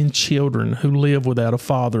 million children who live without a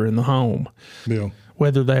father in the home. Yeah.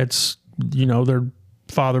 Whether that's, their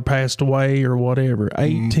father passed away or whatever.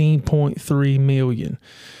 18.3 million.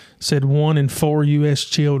 Said 1 in 4 U.S.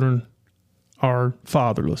 children are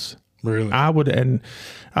fatherless. Really?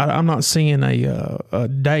 I'm not seeing a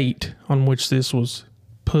date on which this was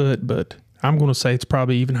put, but I'm going to say it's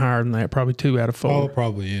probably even higher than that, probably 2 out of 4. Oh, it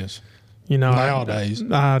probably is. Nowadays.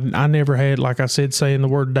 I never had, like I said, saying the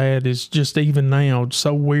word dad is just even now, it's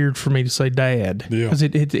so weird for me to say dad. Yeah. Because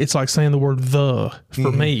it's like saying the word the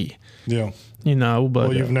for me. Yeah. But.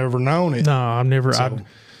 Well, you've never known it. No, I've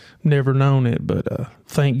never known it, but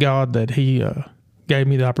thank God that he gave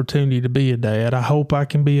me the opportunity to be a dad. I hope I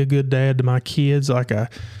can be a good dad to my kids. Like a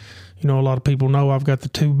lot of people know I've got the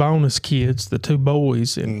 2 bonus kids, the 2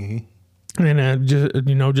 boys, and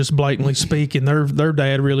just blatantly speaking, their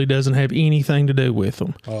dad really doesn't have anything to do with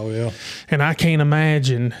them. Oh yeah. And I can't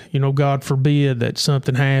imagine, God forbid that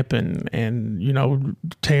something happened and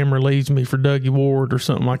Tamara leaves me for Dougie Ward or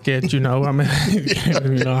something like that. I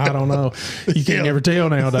mean, I don't know. You can't never tell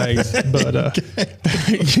nowadays, but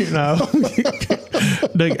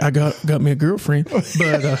I got me a girlfriend, but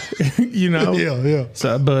yeah.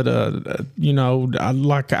 So, but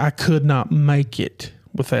I could not make it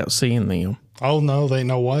without seeing them. Oh no, there ain't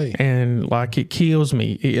no way. And like it kills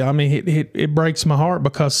me. It breaks my heart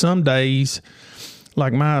because some days,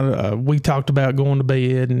 like we talked about going to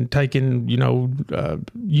bed and taking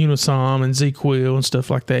Unisom and ZQL and stuff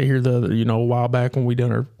like that here a while back when we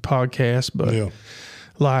done our podcast. But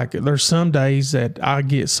like there's some days that I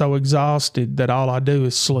get so exhausted that all I do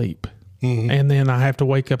is sleep. Mm-hmm. And then I have to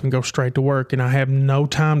wake up and go straight to work, and I have no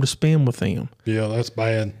time to spend with them. Yeah, that's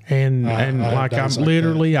bad. And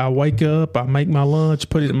I wake up, I make my lunch,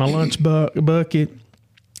 put it in my lunch bucket,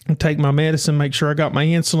 and take my medicine, make sure I got my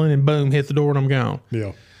insulin, and boom, hit the door and I'm gone.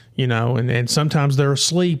 Yeah. And sometimes they're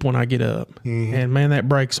asleep when I get up. Mm-hmm. And man, that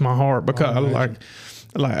breaks my heart because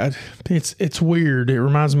it's weird. It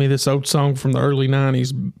reminds me of this old song from the early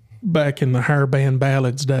 90s back in the hair band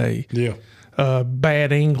ballads day. Yeah.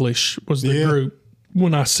 Bad English was the group.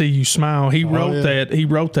 When I See You Smile, he wrote that. He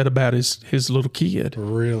wrote that about his little kid.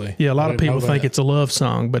 Really? Yeah. A lot of people think it's a love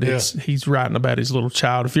song, but he's writing about his little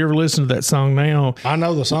child. If you ever listen to that song now, I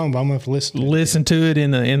know the song, but I'm gonna have to listen to it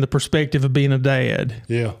in the perspective of being a dad.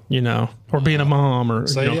 Yeah. Or being a mom, or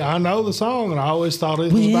I know the song, and I always thought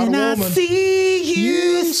it was about a woman. When I see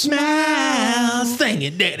you smile, sing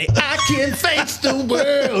it, Daddy. I can face the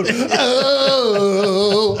world.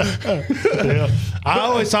 Oh. I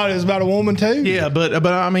always thought it was about a woman too. Yeah, but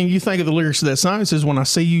I mean, you think of the lyrics of that song. It says, "When I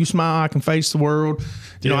see you smile, I can face the world.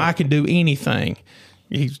 You know, I can do anything."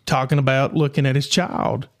 He's talking about looking at his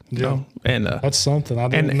child. You know? And that's something I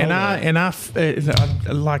didn't know. It's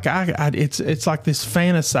like this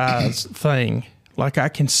fantasized thing. Like I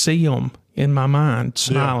can see them in my mind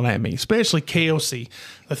smiling at me, especially Kelsey,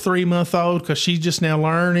 the 3-month-old, because she's just now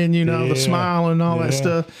learning, you know, the smile and all that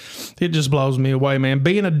stuff. It just blows me away, man.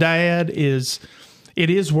 Being a dad is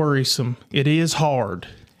worrisome. It is hard,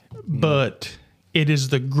 but it is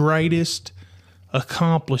the greatest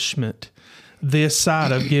accomplishment this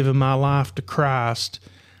side of giving my life to Christ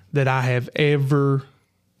that I have ever,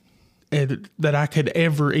 that I could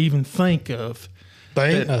ever even think of. There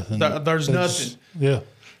ain't nothing. There's nothing. Yeah.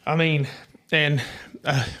 I mean, and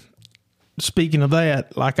speaking of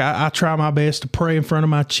that, like I try my best to pray in front of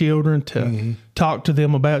my children, to talk to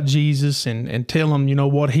them about Jesus and tell them, you know,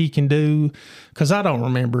 what he can do. Because I don't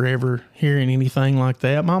remember ever hearing anything like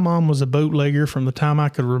that. My mom was a bootlegger from the time I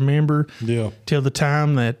could remember till the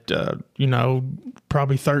time that, you know,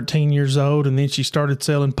 probably 13 years old. And then she started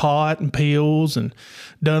selling pot and pills and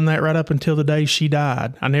done that right up until the day she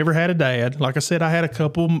died. I never had a dad. Like I said, I had a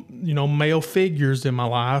couple, you know, male figures in my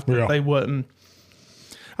life, but they wasn't.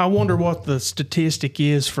 I wonder what the statistic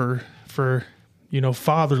is for, you know,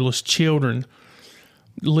 fatherless children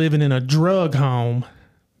living in a drug home.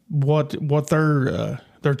 What their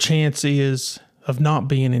chance is of not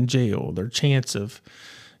being in jail, their chance of,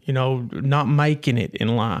 you know, not making it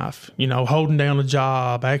in life, you know, holding down a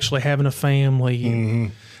job, actually having a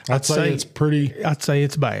family. I'd say it's pretty. I'd say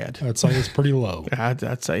it's bad. I'd say it's pretty low.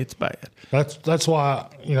 I'd say it's bad. That's why,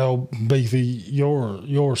 you know, Beefy,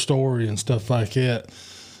 your story and stuff like that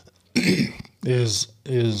is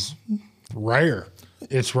rare.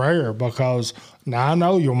 It's rare because now I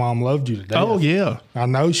know your mom loved you to death. Oh yeah, I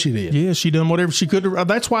know she did. Yeah, she done whatever she could.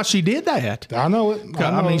 That's why she did that. I know it.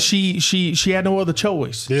 I mean, she had no other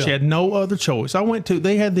choice. Yeah. She had no other choice.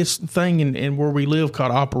 They had this thing in where we live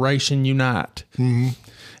called Operation Unite.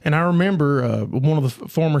 And I remember one of the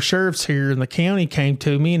former sheriffs here in the county came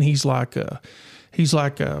to me and he's like,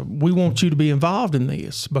 we want you to be involved in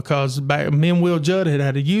this because me and Will Judd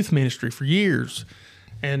had a youth ministry for years.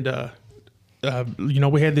 And, you know,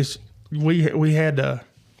 we had this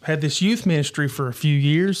youth ministry for a few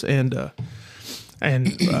years and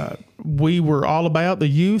we were all about the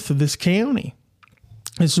youth of this county.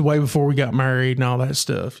 This is way before we got married and all that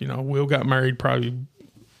stuff. You know, Will got married probably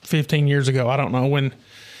 15 years ago. I don't know when.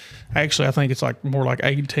 Actually, I think it's like more like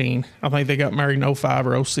 18. I think they got married in 05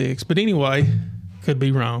 or 06. But anyway, could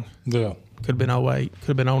be wrong. Yeah. Could have been 08. Could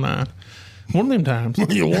have been 09. One of them times.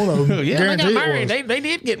 You one of them. Yeah, they got married. They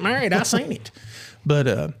did get married. I seen it.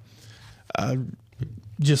 But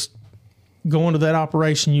just going to that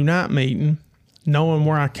Operation Unite meeting, knowing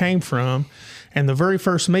where I came from, and the very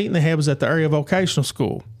first meeting they had was at the area vocational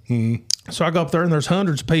school. So I go up there and there's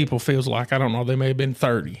hundreds of people, feels like. I don't know. They may have been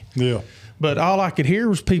 30. Yeah. But all I could hear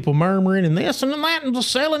was people murmuring and this and that and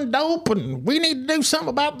just selling dope and we need to do something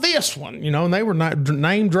about this one, you know, and they were not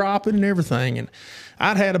name dropping and everything. And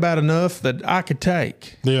I'd had about enough that I could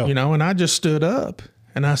take, you know, and I just stood up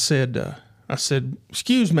and I said,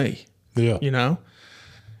 excuse me, you know,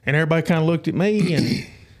 and everybody kind of looked at me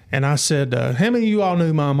and I said, how many of you all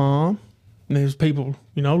knew my mom? And there's people,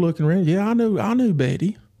 you know, looking around. Yeah, I knew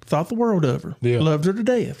Betty, thought the world of her, loved her to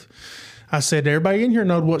death. I said, everybody in here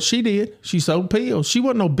knowed what she did. She sold pills. She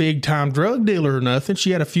wasn't no big-time drug dealer or nothing.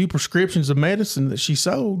 She had a few prescriptions of medicine that she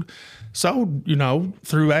sold, you know,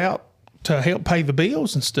 throughout to help pay the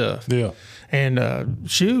bills and stuff. Yeah. And I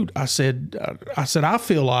said, I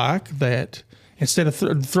feel like that instead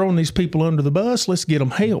of throwing these people under the bus, let's get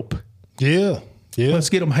them help. Yeah. Yeah. Let's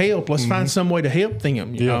get them help. Let's find some way to help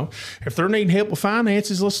them. You know, if they're needing help with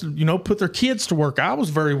finances, let's, you know, put their kids to work. I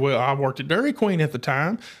worked at Dairy Queen at the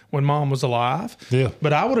time when Mom was alive. Yeah.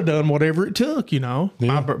 But I would have done whatever it took, you know.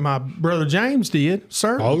 Yeah. My brother James did,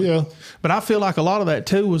 certainly. Oh, yeah. But I feel like a lot of that,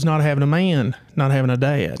 too, was not having a man, not having a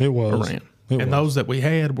dad. It was. Around. Those that we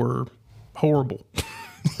had were horrible.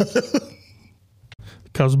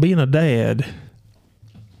 Because being a dad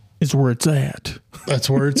is where it's at. That's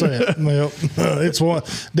where it's at. Well, it's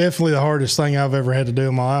definitely the hardest thing I've ever had to do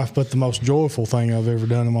in my life, but the most joyful thing I've ever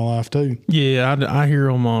done in my life too. Yeah, I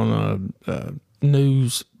hear them on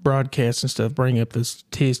news broadcasts and stuff bring up the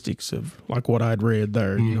statistics of like what I'd read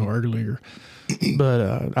there, earlier.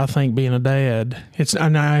 But I think being a dad,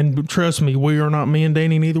 and trust me, we are not, me and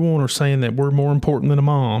Danny, neither one are saying that we're more important than a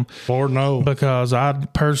mom. Lord, no. Because I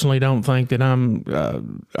personally don't think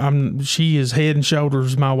that she is head and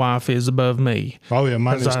shoulders, my wife is above me. Oh, yeah,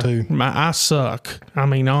 mine is too. I suck. I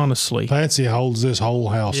mean, honestly. Patsy holds this whole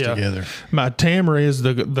house together. My Tamara is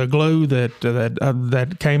the glue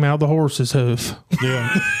that came out of the horse's hoof.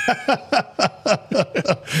 Yeah.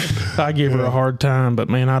 I give her a hard time, but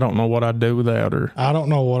man, I don't know what I'd do without her. I don't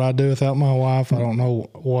know what I'd do without my wife. I don't know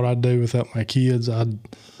what I'd do without my kids. I'd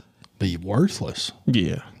be worthless.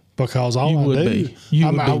 Yeah. Because all I would do, be. You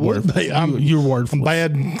would be worthless. You're worthless. I'm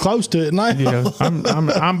bad and close to it now. Yeah,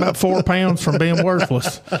 I'm about 4 pounds from being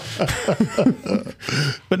worthless.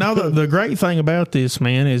 But now the great thing about this,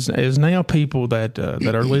 man, is now people that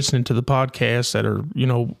are listening to the podcast that are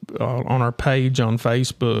on our page on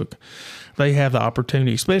Facebook, they have the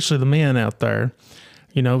opportunity, especially the men out there,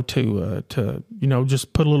 to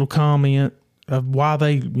just put a little comment of why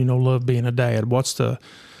they love being a dad. What's the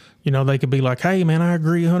they could be like, hey, man, I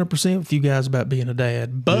agree 100% with you guys about being a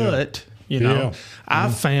dad. But,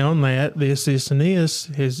 I've found that this, and this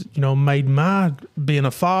has, made my being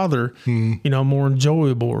a father, more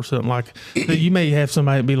enjoyable or something like that. You may have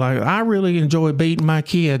somebody be like, I really enjoy beating my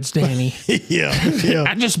kids, Danny. Yeah.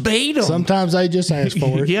 I just beat them. Sometimes they just ask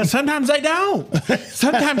for it. Yeah, sometimes they don't.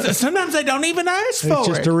 Sometimes they don't even ask for it. It's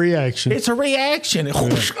just a reaction. It's a reaction.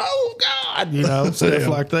 Oh, God, stuff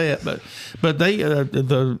like that. But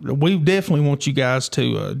we definitely want you guys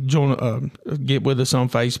to join, get with us on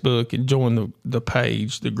Facebook and join the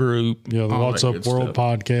page, the group. Yeah, the What's Up World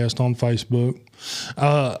podcast on Facebook.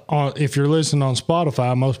 If you're listening on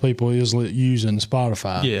Spotify, most people is using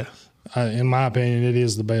Spotify. Yeah. In my opinion, it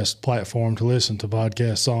is the best platform to listen to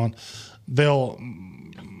podcasts on.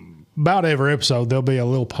 About every episode, there'll be a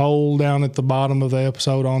little poll down at the bottom of the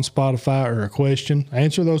episode on Spotify or a question.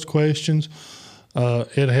 Answer those questions.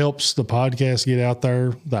 It helps the podcast get out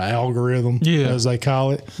there, the algorithm, as they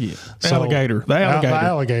call it. Yeah. The alligator.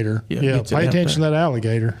 Yeah. Pay attention to that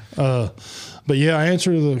alligator. But yeah,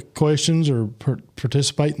 answer the questions or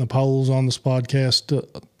participate in the polls on the Spotify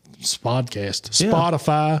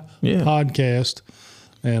podcast,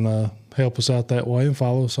 and help us out that way, and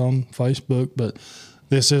follow us on Facebook. But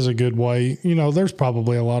this is a good way. There's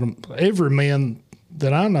probably a lot of every man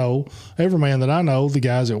that I know, the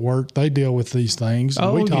guys at work, they deal with these things.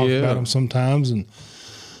 And we talk about them sometimes, and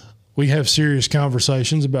we have serious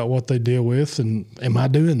conversations about what they deal with. And am I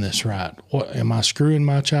doing this right? What am I screwing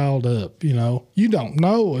my child up? You don't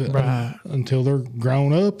know until they're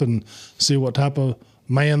grown up and see what type of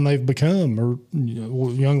man they've become, or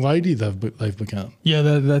young lady they've become. Yeah,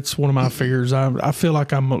 that's one of my fears. I feel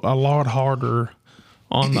like I'm a lot harder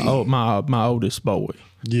on my oldest boy.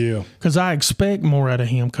 Yeah, because I expect more out of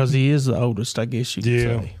him because he is the oldest, I guess you could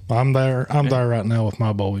say. I'm there right now with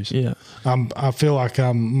my boys. Yeah, I feel like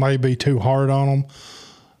I may be too hard on them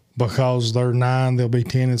because they're 9. They'll be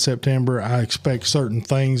 10 in September. I expect certain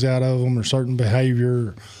things out of them, or certain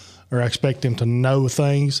behavior, or I expect them to know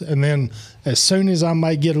things. And then as soon as I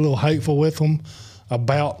may get a little hateful with them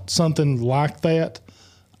about something like that,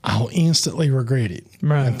 I'll instantly regret it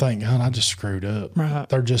and think, God, I just screwed up. Right.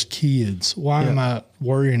 They're just kids. Why am I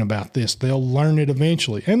worrying about this? They'll learn it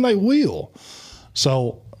eventually, and they will.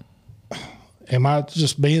 So am I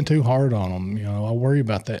just being too hard on them? I worry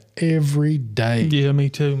about that every day. Yeah, me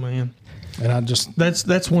too, man. And I just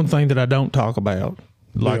that's one thing that I don't talk about,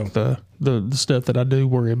 like the stuff that I do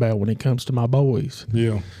worry about when it comes to my boys.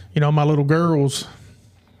 Yeah. My little girls,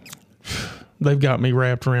 they've got me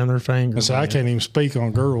wrapped around their fingers. I can't even speak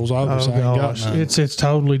on girls. Obviously, it's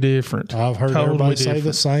totally different. I've heard everybody say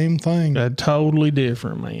the same thing. Totally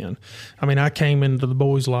different, man. I mean, I came into the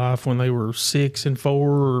boys' life when they were 6 and 4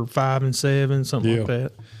 or 5 and 7, something like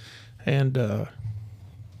that, and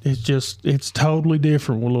it's totally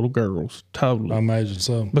different with little girls. Totally, I imagine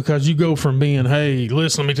so. Because you go from being, hey,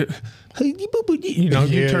 listen to me,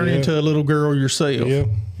 you turn into a little girl yourself.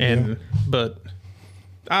 Yeah, but.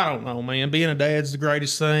 I don't know, man. Being a dad's the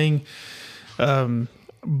greatest thing,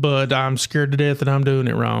 but I'm scared to death that I'm doing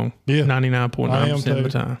it wrong. Yeah, 99.9% of the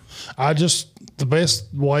time. The best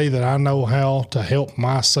way that I know how to help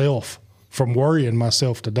myself from worrying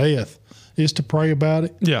myself to death is to pray about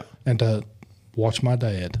it. Yeah, and to watch my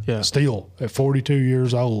dad. Yeah, still at 42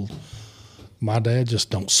 years old, my dad just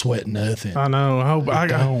don't sweat nothing. I know. I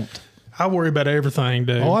don't. I worry about everything,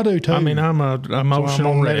 dude. Oh, I do too. I mean, I'm a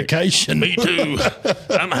emotional medication. Me too.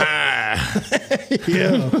 I'm high.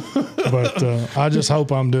 Yeah. But I just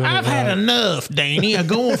hope I'm doing I've it had right. enough, Danny, of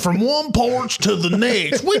going from one porch to the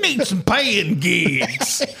next. We need some paying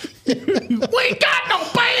gigs. We ain't got no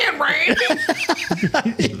paying, Randy.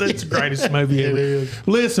 That's the greatest movie ever. is.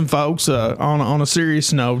 Listen, folks, on a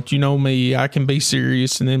serious note, you know me, I can be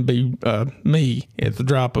serious and then be me at the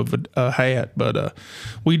drop of a hat. But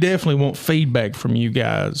we definitely want feedback from you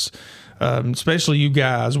guys. Especially you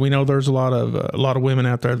guys. We know there's a lot of women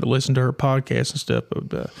out there that listen to her podcast and stuff.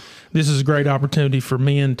 But this is a great opportunity for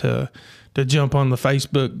men to jump on the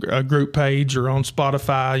Facebook group page or on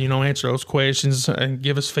Spotify. Answer those questions and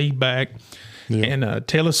give us feedback. Yeah. And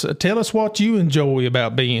tell us what you enjoy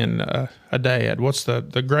about being a dad. What's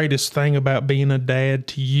the greatest thing about being a dad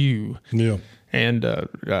to you? Yeah. And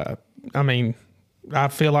I mean, I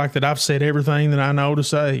feel like that I've said everything that I know to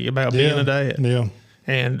say about being a dad. Yeah.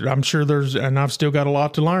 And I'm sure I've still got a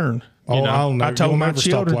lot to learn. I'll never, I told my never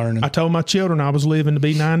children, stop learning. I told my children I was living to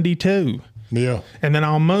be 92. Yeah. And then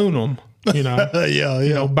I'll moon them,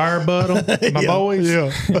 Yeah. bare butt them, my boys.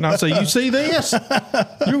 Yeah. And I'll say, you see this?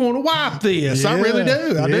 You're going to wipe this. I really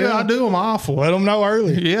do. I do them awful. Let them know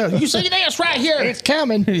early. Yeah. You see this right here? It's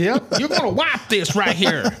coming. Yep. You're going to wipe this right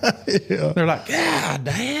here. Yeah. They're like, God,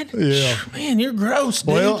 Dad. Yeah. Man, you're gross,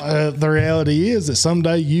 dude. Well, the reality is that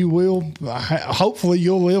someday you will, hopefully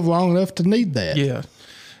you'll live long enough to need that. Yeah.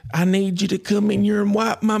 I need you to come in here and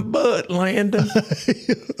wipe my butt, Landon.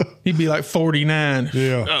 He'd be like 49.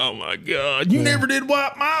 Yeah. Oh, my God. You never did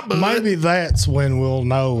wipe my butt. Maybe that's when we'll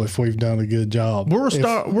know if we've done a good job.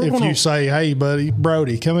 If you say, hey, buddy,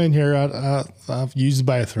 Brody, come in here. I've used the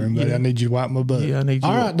bathroom, but I need you to wipe my butt. Yeah, I need you.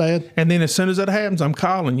 All right, Dad. And then as soon as that happens, I'm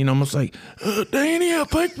calling. I'm going to say, Danny, I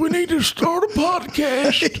think we need to start a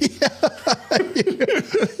podcast.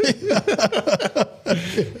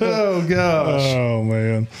 Oh, gosh. Oh,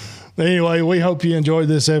 man. Anyway, we hope you enjoyed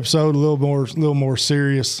this episode. A little more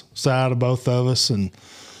serious side of both of us, and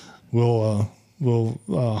we'll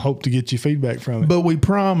hope to get you feedback from it. But we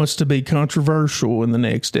promise to be controversial in the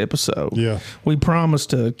next episode. Yeah. We promise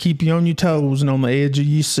to keep you on your toes and on the edge of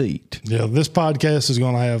your seat. Yeah, this podcast is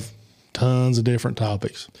going to have tons of different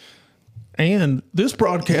topics. And this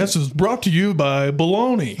broadcast is brought to you by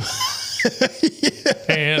bologna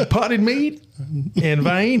and potted meat and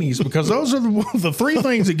Viennese, because those are the three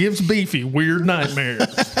things that gives Beefy weird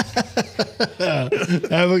nightmares.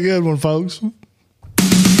 Have a good one, folks.